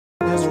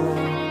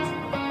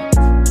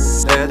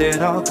let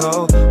it all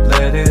go,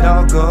 let it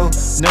all go.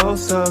 No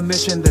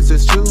submission, this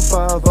is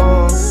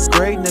 250.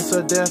 Greatness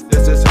or death,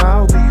 this is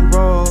how we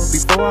roll.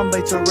 Before I'm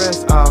laid to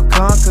rest, I'll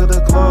conquer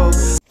the globe.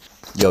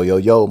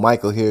 Yo,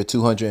 Michael here,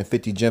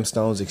 250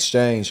 Gemstones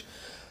Exchange.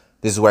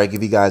 This is where I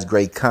give you guys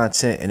great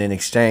content, and in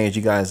exchange,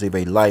 you guys leave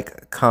a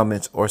like,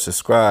 comment, or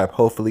subscribe.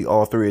 Hopefully,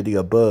 all three of the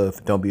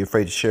above. Don't be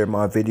afraid to share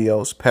my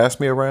videos. Pass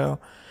me around.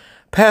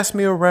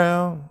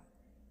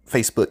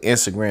 Facebook,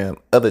 Instagram,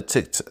 other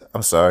TikTok,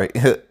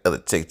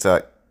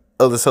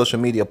 other social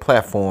media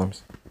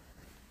platforms.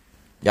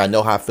 Y'all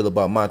know how I feel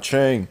about my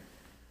chain.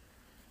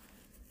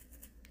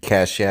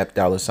 Cash App,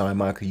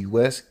 $Michael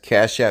US.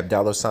 Cash App,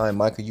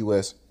 $Michael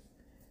US.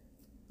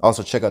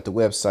 Also, check out the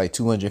website,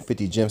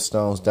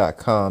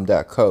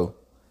 250gemstones.com.co.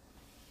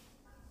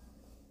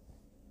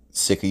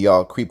 Sick of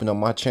y'all creeping on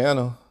my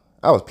channel.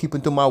 I was peeping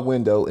through my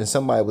window and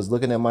somebody was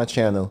looking at my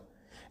channel.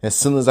 As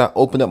soon as I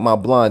opened up my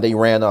blind, they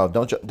ran off.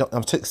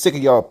 I'm sick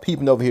of y'all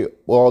peeping over here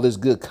with all this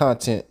good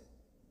content.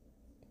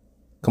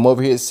 Come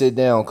over here and sit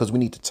down because we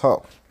need to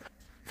talk.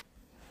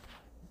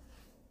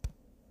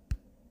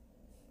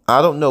 I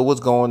don't know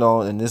what's going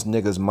on in this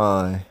nigga's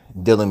mind,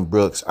 Dillion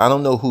Brooks. I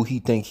don't know who he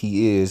think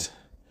he is.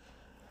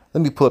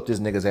 Let me pull up this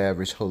nigga's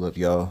average. Hold up,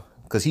 y'all.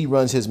 Because he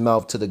runs his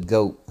mouth to the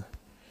GOAT.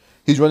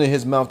 He's running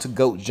his mouth to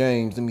GOAT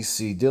James. Let me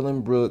see.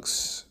 Dillion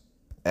Brooks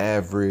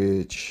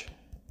average.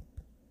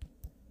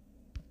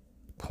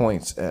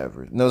 Points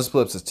average. No, let's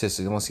pull up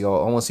statistics. I want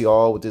to see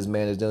all what this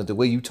man is doing. The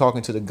way you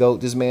talking to the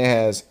GOAT. This man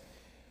has,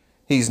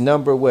 he's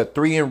number, what,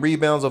 3 in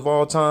rebounds of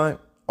all time?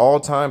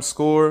 All-time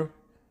scorer.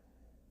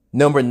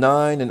 Number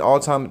 9 in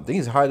all-time. I think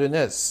he's higher than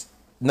that.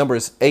 Number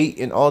 8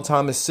 in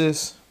all-time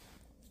assists.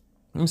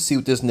 Let me see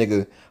what this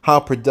nigga,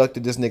 how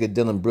productive this nigga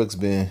Dillion Brooks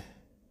been.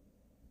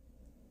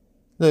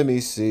 Let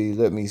me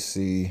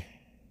see.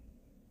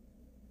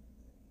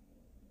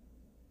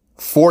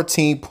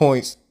 14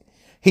 points.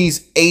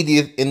 He's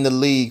 80th in the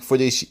league for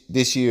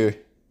this year.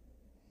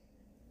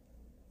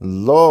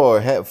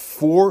 Lord, had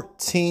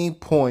 14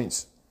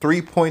 points,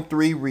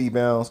 3.3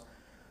 rebounds,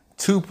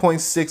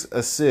 2.6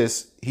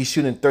 assists. He's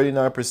shooting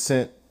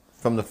 39%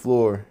 from the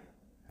floor.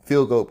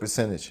 Field goal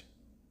percentage.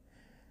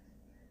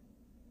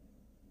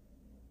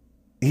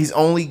 He's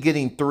only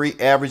getting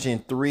averaging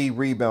 3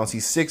 rebounds.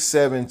 He's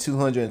 6'7",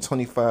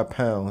 225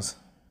 pounds.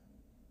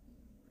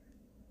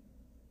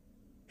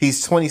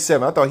 He's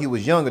 27. I thought he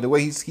was younger. The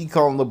way he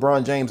calling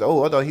LeBron James, I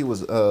thought he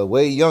was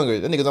way younger.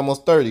 That nigga's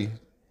almost 30.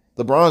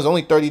 LeBron's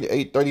only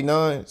 38,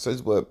 39. So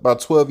it's what,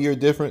 about 12-year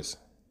difference.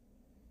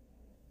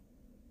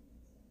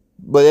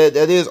 But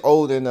that is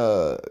old in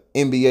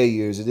NBA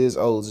years. It is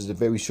old. It's a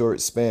very short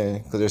span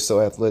because they're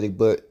so athletic.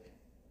 But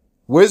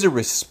where's the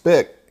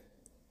respect?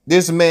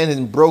 This man has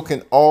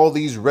broken all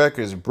these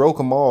records. Broke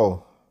them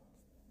all.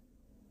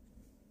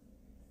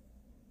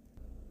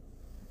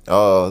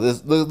 Oh,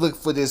 look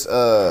for this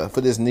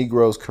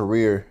Negro's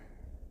career.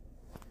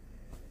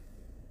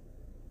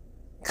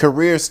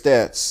 Career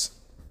stats.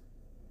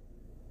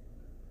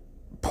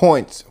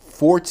 Points.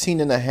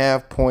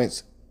 14.5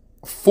 points.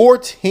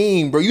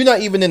 14, bro. You're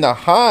not even in the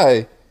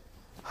high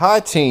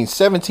teens.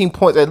 17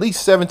 points. At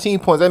least 17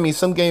 points. That means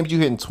some games you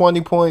hitting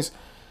 20 points.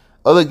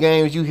 Other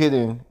games you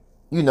hitting,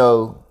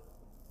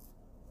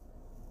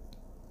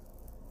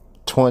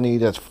 20,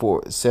 that's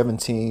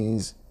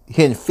 17s,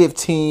 hitting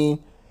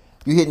 15,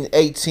 you hitting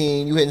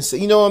 18, you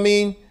hitting, you know what I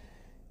mean?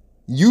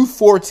 You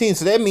 14,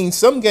 so that means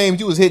some games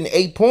you was hitting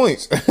 8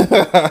 points. This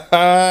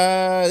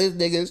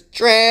nigga's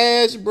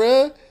trash,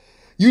 bruh.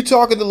 You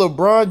talking to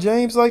LeBron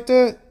James like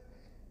that?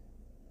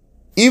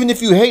 Even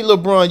if you hate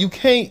LeBron,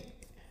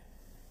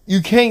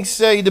 you can't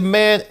say the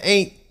man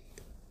ain't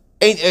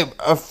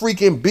a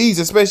freaking beast,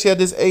 especially at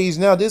this age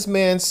now. This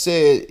man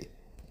said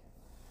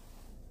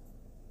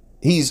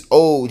he's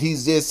old,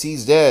 he's this,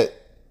 he's that.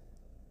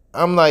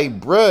 I'm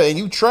like, bruh, and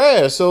you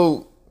trash.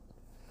 So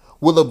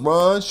what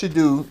LeBron should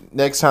do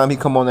next time he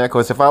come on that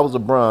course, if I was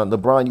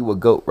LeBron, you a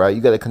GOAT, right?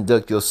 You got to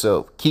conduct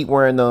yourself. Keep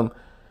wearing them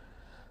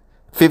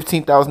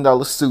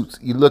 $15,000 suits.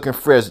 You looking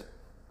fresh.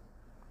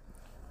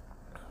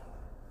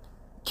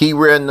 Keep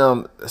wearing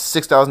them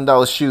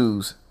 $6,000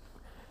 shoes.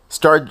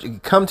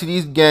 Come to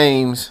these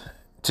games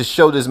to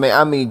show this man.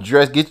 I mean,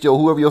 dress, get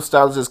whoever your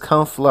stylist is,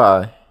 come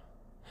fly.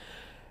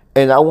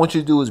 And I want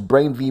you to do is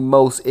bring the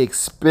most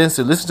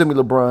expensive. Listen to me,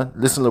 LeBron.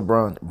 Listen,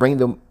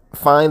 LeBron.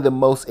 Find the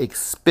most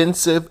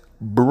expensive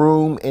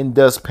broom and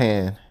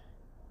dustpan.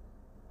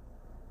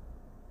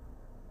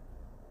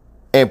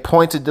 And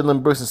point to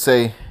Dillion Brooks and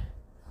say,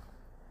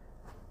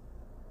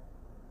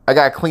 I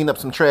gotta clean up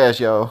some trash,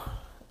 y'all.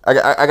 I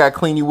gotta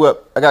clean you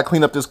up. I gotta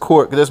clean up this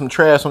court because there's some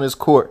trash on this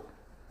court.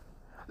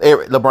 Hey,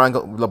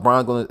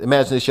 LeBron gonna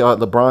imagine this, y'all.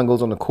 LeBron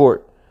goes on the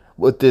court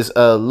with this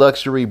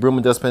luxury broom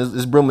and dustpan.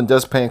 This broom and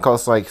dustpan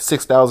costs like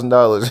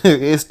 $6,000.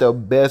 It's the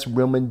best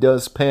broom and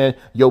dustpan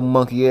your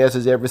monkey ass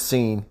has ever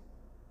seen.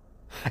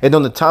 And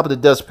on the top of the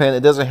dustpan,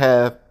 it doesn't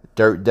have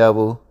Dirt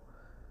Devil.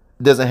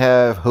 It doesn't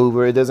have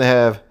Hoover. It doesn't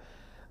have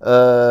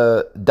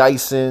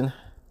Dyson.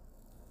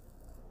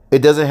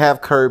 It doesn't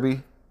have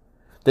Kirby.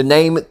 The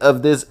name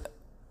of this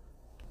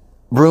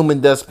broom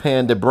and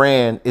dustpan, the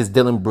brand is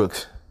Dillon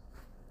Brooks.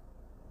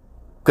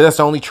 Because that's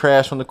the only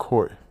trash on the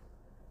court.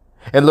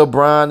 And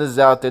LeBron is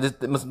out there. This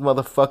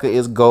motherfucker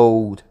is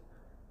gold.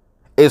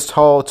 It's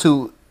tall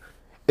too.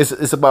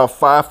 It's about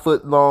 5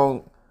 foot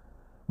long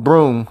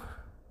broom.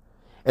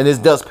 And this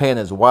dustpan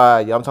is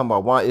wide. Y'all, I'm talking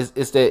about wide.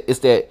 It's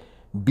that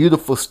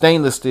beautiful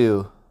stainless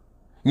steel.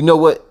 You know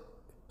what?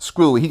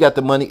 Screw it. He got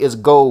the money. It's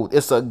gold.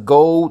 It's a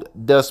gold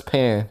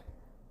dustpan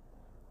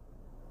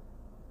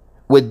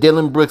with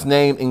Dillon Brooks'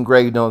 name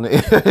engraved on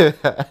it.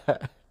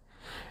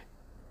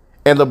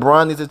 And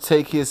LeBron needs to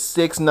take his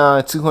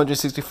 6'9",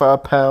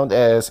 265-pound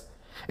ass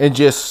and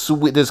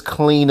just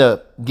clean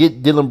up.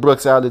 Get Dillon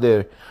Brooks out of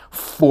there.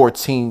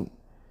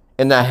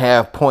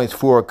 14.5 points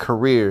for a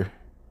career.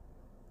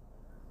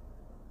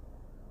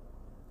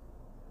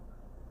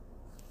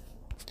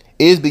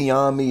 It is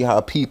beyond me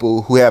how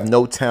people who have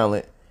no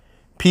talent,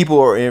 people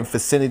are in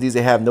vicinities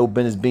they have no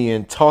business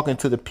being, talking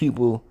to the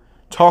people,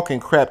 talking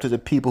crap to the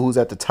people who's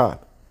at the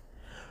top,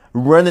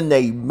 running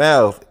their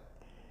mouth.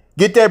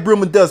 Get that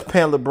broom and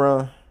dustpan,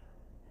 LeBron.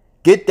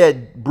 Get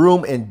that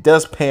broom and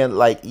dustpan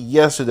like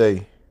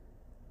yesterday.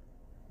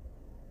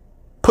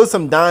 Put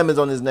some diamonds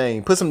on his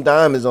name. Put some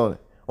diamonds on it.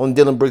 On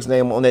Dillon Brooks'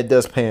 name on that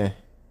dustpan.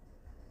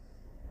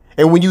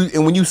 And when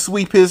you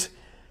sweep his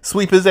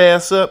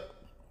ass up,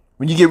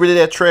 when you get rid of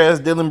that trash,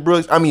 Dillon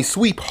Brooks, I mean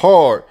sweep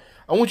hard.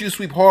 I want you to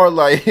sweep hard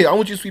like I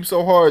want you to sweep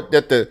so hard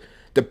that the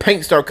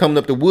paint start coming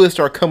up, the wood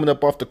start coming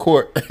up off the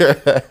court.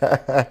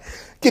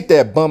 Get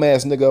that bum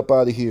ass nigga up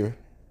out of here.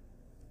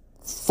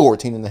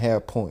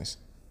 14.5 points.